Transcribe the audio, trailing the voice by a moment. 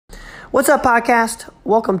What's up, podcast?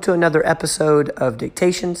 Welcome to another episode of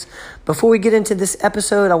Dictations. Before we get into this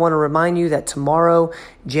episode, I want to remind you that tomorrow,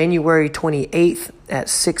 January 28th at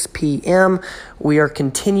 6 p.m., we are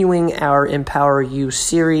continuing our Empower You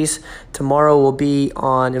series. Tomorrow it'll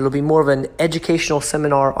be more of an educational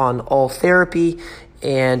seminar on all therapy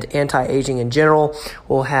and anti-aging in general.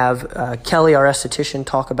 We'll have Kelly, our esthetician,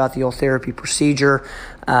 talk about the all therapy procedure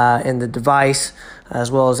and the device, as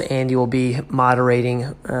well as Andy will be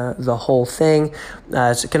moderating the whole thing.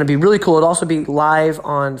 It's going to be really cool. It'll also be live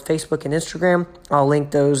on Facebook and Instagram. I'll link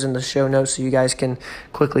those in the show notes so you guys can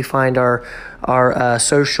quickly find our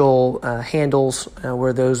social handles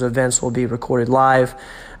where those events will be recorded live.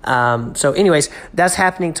 So anyways, that's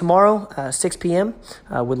happening tomorrow, 6 p.m.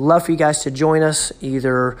 Would love for you guys to join us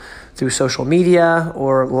either through social media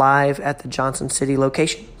or live at the Johnson City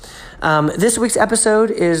location. This week's episode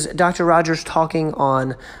is Dr. Rogers talking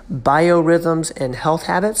on biorhythms and health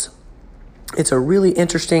habits. It's a really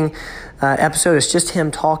interesting episode. It's just him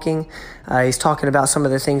talking. He's talking about some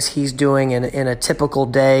of the things he's doing in a typical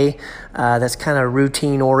day that's kind of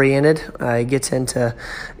routine oriented. He gets into,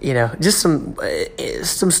 just some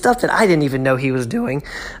stuff that I didn't even know he was doing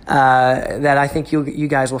that I think you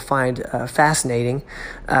guys will find fascinating.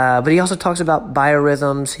 But he also talks about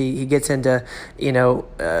biorhythms. He gets into,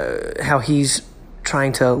 how he's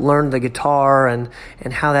trying to learn the guitar and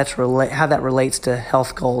how that relates to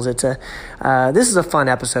health goals. This is a fun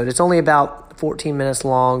episode. It's only about 14 minutes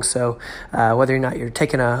long, so whether or not you're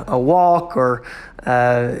taking a walk or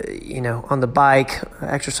on the bike,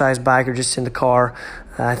 exercise bike, or just in the car,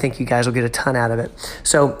 I think you guys will get a ton out of it.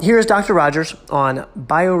 So here's Dr. Rogers on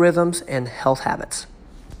biorhythms and health habits.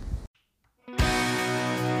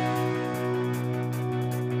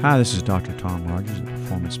 Hi, this is Dr. Tom Rogers at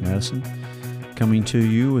Performance Medicine, coming to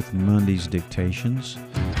you with Monday's Dictations.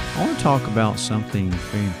 I want to talk about something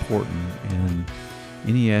very important in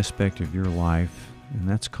any aspect of your life, and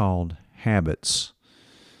that's called habits.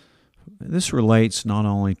 This relates not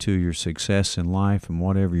only to your success in life and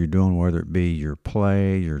whatever you're doing, whether it be your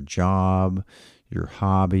play, your job, your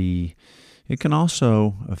hobby. It can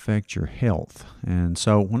also affect your health. And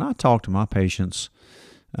so when I talk to my patients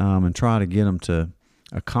and try to get them to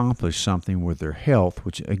accomplish something with their health,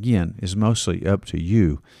 which again is mostly up to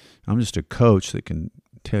you. I'm just a coach that can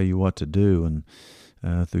tell you what to do, and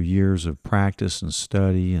through years of practice and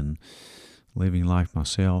study and living life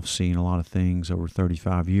myself, seeing a lot of things over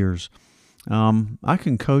 35 years, I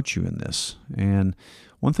can coach you in this. And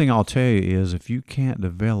one thing I'll tell you is if you can't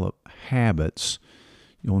develop habits,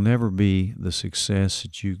 you'll never be the success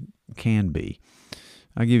that you can be.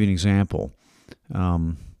 I'll give you an example.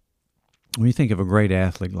 When you think of a great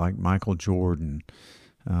athlete like Michael Jordan,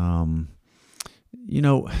 all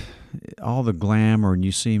the glamour, and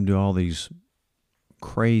you see him do all these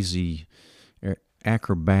crazy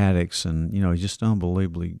acrobatics and, just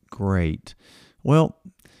unbelievably great. Well,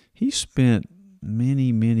 he spent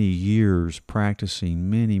many, many years practicing,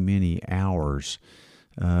 many, many hours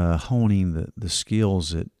honing the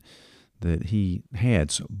skills that he had.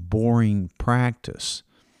 So boring practice.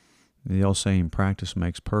 The old saying, practice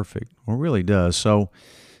makes perfect. Well, it really does. So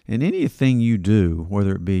in anything you do,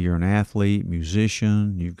 whether it be you're an athlete,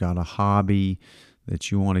 musician, you've got a hobby that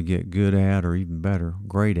you want to get good at or even better,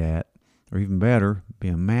 great at, or even better, be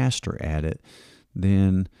a master at it,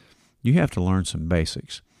 then you have to learn some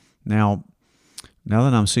basics. Now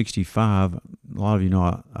that I'm 65, a lot of you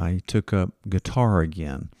know I took up guitar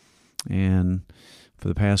again. And for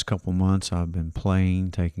the past couple months, I've been playing,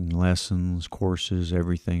 taking lessons, courses,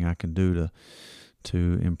 everything I can do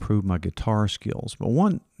to improve my guitar skills. But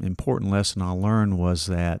one important lesson I learned was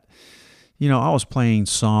that, I was playing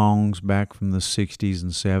songs back from the 60s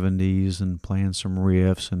and 70s and playing some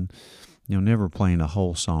riffs and, never playing a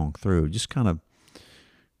whole song through, just kind of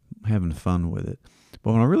having fun with it.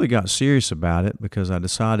 But when I really got serious about it, because I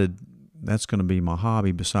decided that's going to be my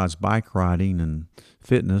hobby besides bike riding and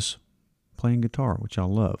fitness, playing guitar, which I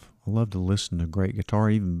love. I love to listen to great guitar.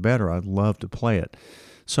 Even better, I'd love to play it.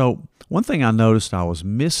 So one thing I noticed I was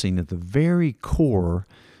missing at the very core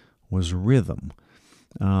was rhythm.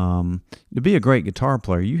 To be a great guitar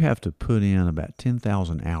player, you have to put in about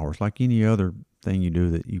 10,000 hours, like any other thing you do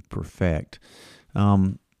that you perfect.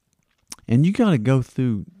 And you got to go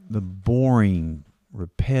through the boring,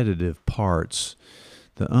 repetitive parts,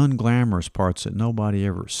 the unglamorous parts that nobody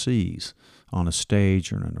ever sees on a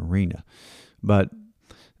stage or in an arena. But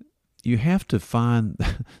you have to find,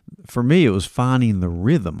 for me, it was finding the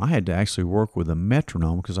rhythm. I had to actually work with a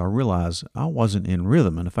metronome because I realized I wasn't in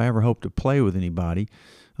rhythm. And if I ever hoped to play with anybody,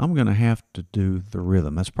 I'm going to have to do the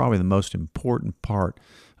rhythm. That's probably the most important part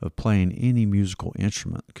of playing any musical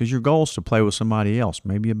instrument, because your goal is to play with somebody else,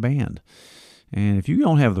 maybe a band. And if you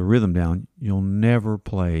don't have the rhythm down, you'll never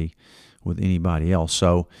play with anybody else.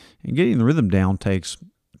 So, and getting the rhythm down takes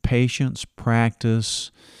patience,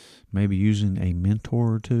 practice, maybe using a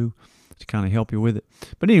mentor or two to kind of help you with it.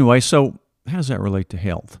 But anyway, so how does that relate to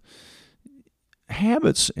health?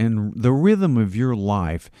 Habits and the rhythm of your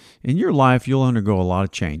life. In your life, you'll undergo a lot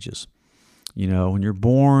of changes. You know, when you're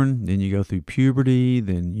born, then you go through puberty,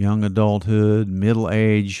 then young adulthood, middle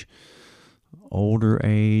age, older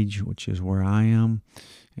age, which is where I am,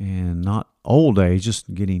 and not old age,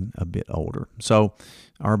 just getting a bit older. So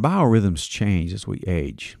our biorhythms change as we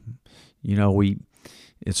age. You know,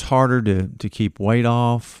 it's harder to keep weight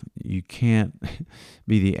off. You can't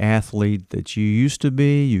be the athlete that you used to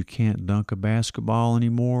be. You can't dunk a basketball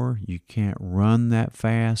anymore. You can't run that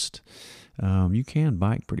fast. You can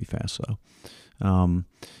bike pretty fast, though.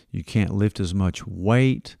 You can't lift as much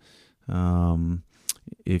weight.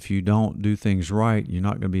 If you don't do things right, you're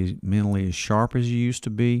not going to be mentally as sharp as you used to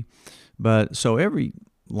be. But so every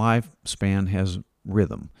lifespan has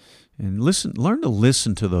rhythm. And learn to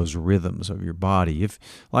listen to those rhythms of your body. If,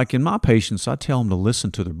 like in my patients, I tell them to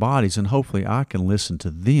listen to their bodies, and hopefully I can listen to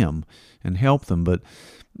them and help them. But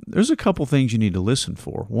there's a couple things you need to listen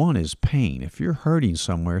for. One is pain. If you're hurting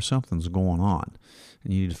somewhere, something's going on,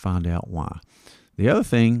 and you need to find out why. The other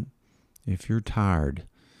thing, if you're tired,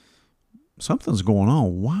 something's going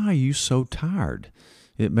on. Why are you so tired?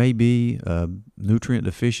 It may be a nutrient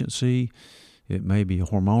deficiency. It may be a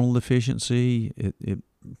hormonal deficiency. It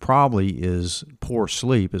probably is poor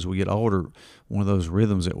sleep. As we get older, one of those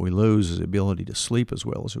rhythms that we lose is the ability to sleep as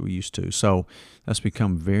well as we used to. So that's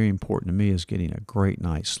become very important to me, is getting a great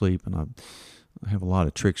night's sleep, and I have a lot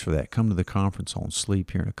of tricks for that. Come to the conference on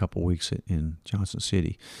sleep here in a couple of weeks in Johnson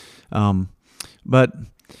City. But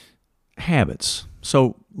habits.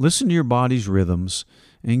 So listen to your body's rhythms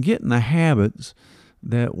and get in the habits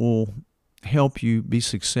that will help you be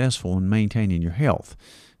successful in maintaining your health.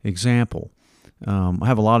 Example, I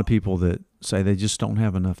have a lot of people that say they just don't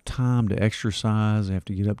have enough time to exercise. They have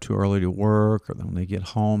to get up too early to work, or when they get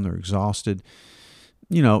home, they're exhausted.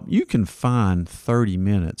 You know, you can find 30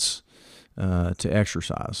 minutes to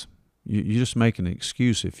exercise. You just make an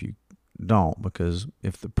excuse if you don't, because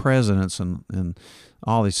if the presidents and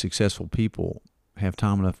all these successful people have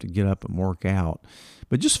time enough to get up and work out,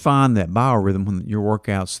 but just find that biorhythm when your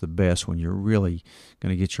workout's the best, when you're really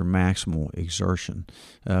going to get your maximal exertion.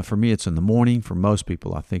 For me, it's in the morning. For most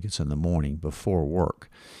people, I think it's in the morning before work.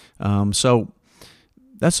 So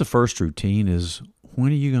that's the first routine, is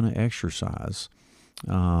when are you going to exercise?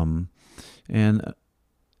 And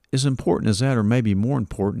as important as that, or maybe more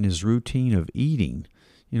important, is routine of eating.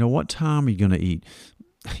 You know, what time are you going to eat?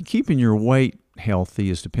 Keeping your weight healthy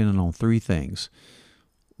is dependent on three things: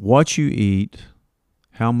 what you eat,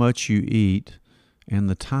 how much you eat, and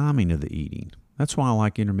the timing of the eating. That's why I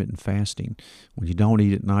like intermittent fasting. When you don't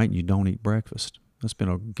eat at night and you don't eat breakfast. That's been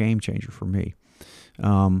a game changer for me.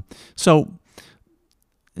 Look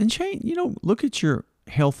at your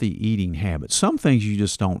healthy eating habits. Some things you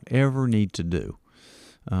just don't ever need to do,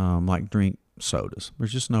 like drink sodas.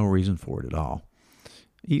 There's just no reason for it at all.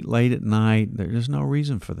 Eat late at night. There's no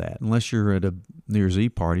reason for that, unless you're at a New Year's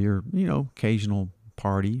Eve party or, occasional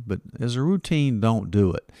party. But as a routine, don't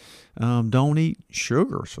do it. Don't eat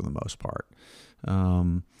sugars for the most part.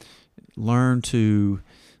 Learn to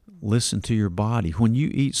listen to your body. When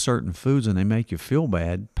you eat certain foods and they make you feel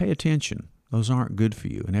bad, pay attention. Those aren't good for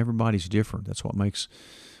you, and everybody's different. That's what makes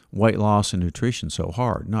weight loss and nutrition so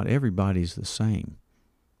hard. Not everybody's the same.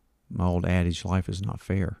 My old adage, life is not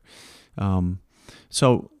fair.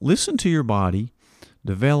 So listen to your body,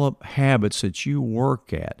 develop habits that you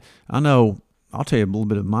work at. I'll tell you a little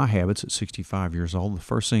bit of my habits at 65 years old. The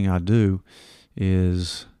first thing I do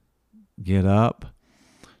is get up,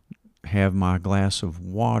 have my glass of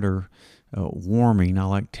water warming. I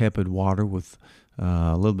like tepid water with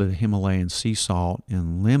a little bit of Himalayan sea salt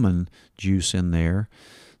and lemon juice in there.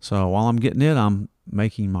 So while I'm getting it, I'm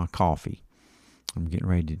making my coffee. I'm getting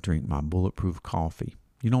ready to drink my bulletproof coffee.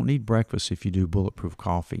 You don't need breakfast if you do bulletproof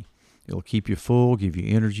coffee. It'll keep you full, give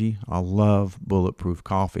you energy. I love bulletproof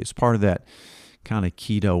coffee. It's part of that kind of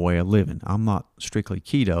keto way of living. I'm not strictly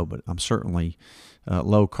keto, but I'm certainly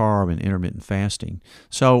low carb and intermittent fasting.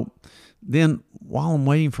 So then while I'm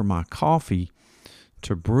waiting for my coffee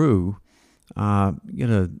to brew, I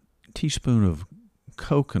get a teaspoon of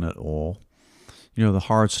coconut oil, the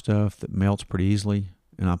hard stuff that melts pretty easily,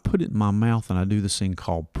 and I put it in my mouth, and I do this thing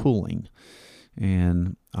called pulling.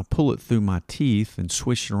 And I pull it through my teeth and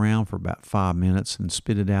swish it around for about 5 minutes and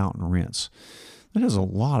spit it out and rinse. That has a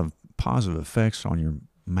lot of positive effects on your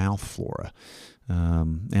mouth flora.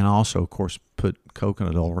 And I also, of course, put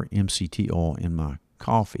coconut oil or MCT oil in my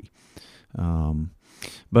coffee.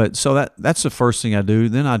 But so that's the first thing I do.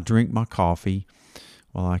 Then I drink my coffee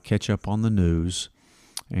while I catch up on the news.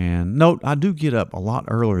 And note, I do get up a lot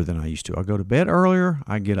earlier than I used to. I go to bed earlier,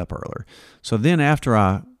 I get up earlier. So then after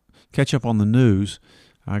I catch up on the news,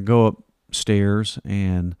 I go upstairs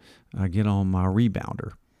and I get on my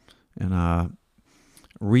rebounder. And I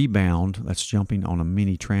rebound, that's jumping on a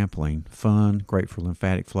mini trampoline. Fun, great for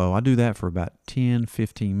lymphatic flow. I do that for about 10,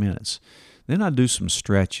 15 minutes. Then I do some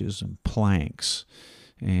stretches and planks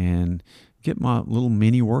and get my little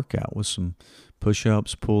mini workout with some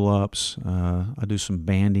push-ups, pull-ups. I do some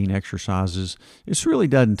banding exercises. This really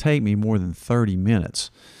doesn't take me more than 30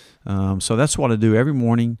 minutes. So that's what I do every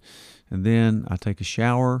morning. And then I take a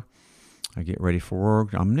shower. I get ready for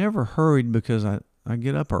work. I'm never hurried because I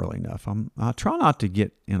get up early enough. I try not to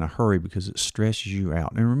get in a hurry because it stresses you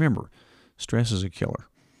out. And remember, stress is a killer.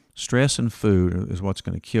 Stress and food is what's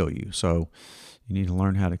going to kill you. So you need to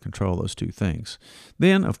learn how to control those two things.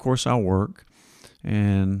 Then, of course, I work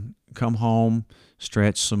and come home,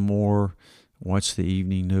 stretch some more, watch the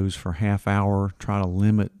evening news for a half hour, try to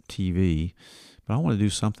limit TV. But I want to do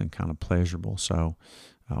something kind of pleasurable, so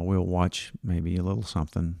I will watch maybe a little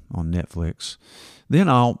something on Netflix. Then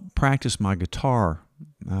I'll practice my guitar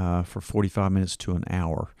for 45 minutes to an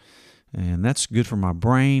hour. And that's good for my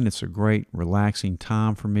brain. It's a great relaxing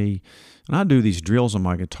time for me. And I do these drills on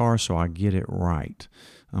my guitar so I get it right.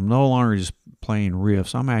 I'm no longer just playing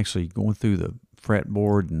riffs. I'm actually going through the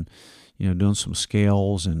fretboard and doing some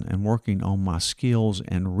scales and working on my skills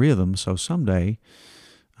and rhythm so someday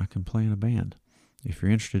I can play in a band. If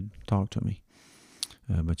you're interested, talk to me.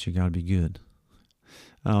 But you got to be good.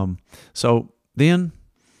 So then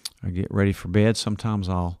I get ready for bed. Sometimes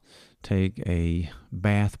I'll take a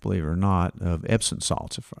bath, believe it or not, of Epsom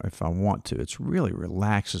salts if I want to. It really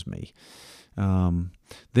relaxes me.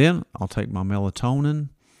 Then I'll take my melatonin.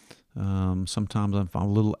 Sometimes if I'm a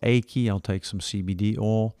little achy, I'll take some CBD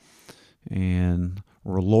oil and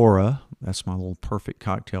Relora. That's my little perfect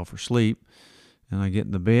cocktail for sleep. And I get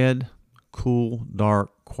in the bed, cool,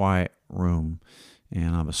 dark, quiet room,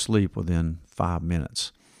 and I'm asleep within 5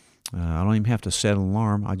 minutes. I don't even have to set an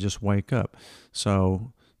alarm. I just wake up.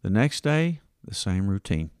 So the next day, the same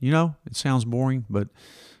routine. It sounds boring, but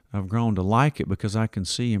I've grown to like it because I can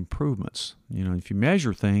see improvements. If you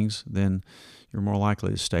measure things, then you're more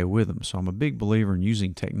likely to stay with them. So I'm a big believer in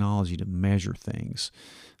using technology to measure things.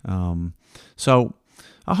 So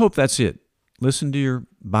I hope that's it. Listen to your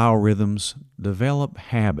biorhythms, develop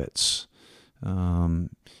habits,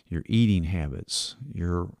 your eating habits,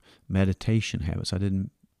 your meditation habits. I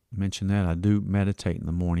didn't mention that. I do meditate in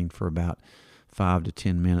the morning for about 5 to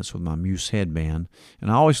 10 minutes with my Muse headband.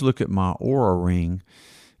 And I always look at my Oura ring,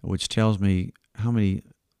 which tells me how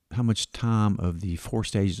much time of the 4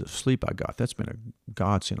 stages of sleep I got. That's been a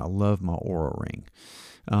godsend. I love my Oura ring.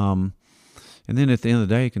 And then at the end of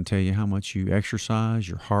the day, it can tell you how much you exercise,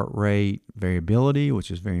 your heart rate variability,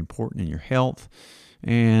 which is very important in your health.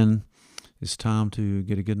 And it's time to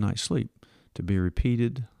get a good night's sleep, to be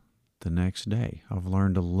repeated the next day. I've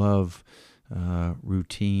learned to love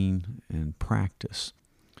routine and practice.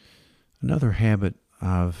 Another habit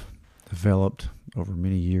I've developed over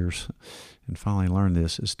many years and finally learned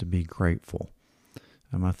this is to be grateful.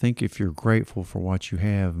 I think if you're grateful for what you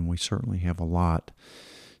have, and we certainly have a lot,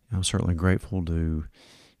 I'm certainly grateful to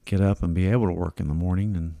get up and be able to work in the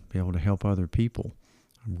morning and be able to help other people.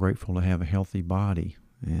 I'm grateful to have a healthy body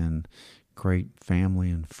and great family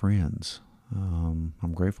and friends.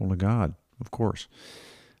 I'm grateful to God, of course.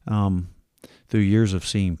 Through years of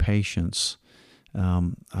seeing patients,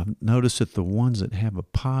 I've noticed that the ones that have a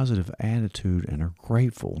positive attitude and are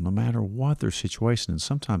grateful no matter what their situation, and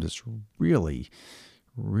sometimes it's really,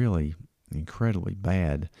 really incredibly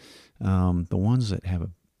bad, the ones that have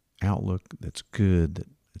an outlook that's good, that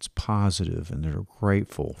it's positive, and they're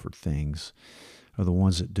grateful for things are the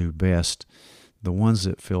ones that do best. The ones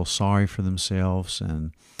that feel sorry for themselves,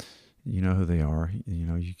 and you know who they are.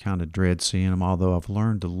 You kind of dread seeing them, although I've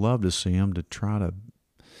learned to love to see them, to try to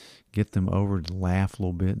get them over to laugh a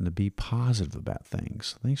little bit and to be positive about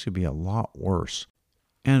things. Things could be a lot worse.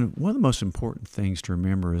 And one of the most important things to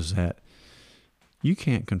remember is that you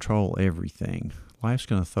can't control everything. Life's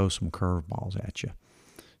going to throw some curveballs at you,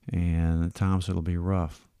 and at times it'll be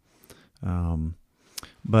rough.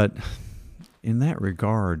 But in that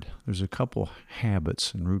regard, there's a couple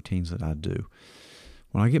habits and routines that I do.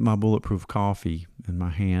 When I get my bulletproof coffee in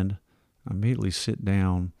my hand, I immediately sit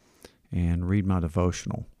down and read my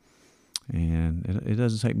devotional. And it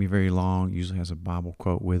doesn't take me very long. It usually has a Bible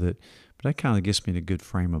quote with it. But that kind of gets me in a good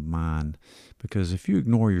frame of mind, because if you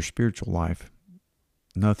ignore your spiritual life,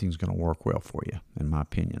 nothing's going to work well for you, in my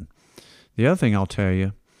opinion. The other thing I'll tell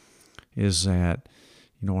you is that,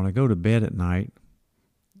 when I go to bed at night,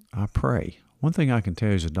 I pray. One thing I can tell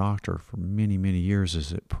you as a doctor for many, many years is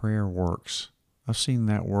that prayer works. I've seen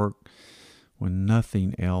that work when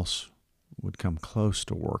nothing else would come close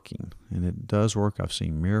to working. And it does work. I've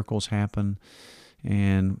seen miracles happen.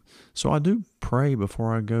 And so I do pray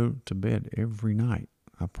before I go to bed every night.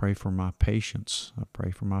 I pray for my patients. I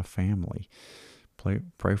pray for my family.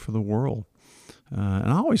 Pray for the world.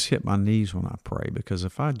 And I always hit my knees when I pray, because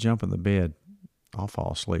if I jump in the bed, I'll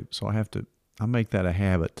fall asleep. So I make that a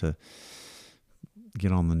habit to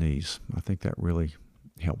get on the knees. I think that really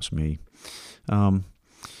helps me. I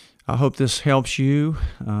hope this helps you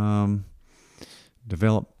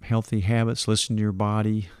develop healthy habits, listen to your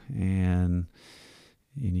body, and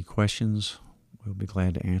any questions, we'll be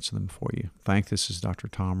glad to answer them for you. This is Dr.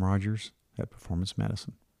 Tom Rogers at Performance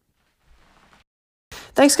Medicine.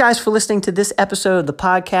 Thanks, guys, for listening to this episode of the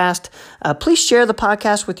podcast. Please share the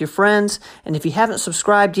podcast with your friends. And if you haven't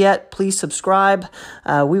subscribed yet, please subscribe.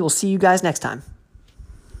 We will see you guys next time.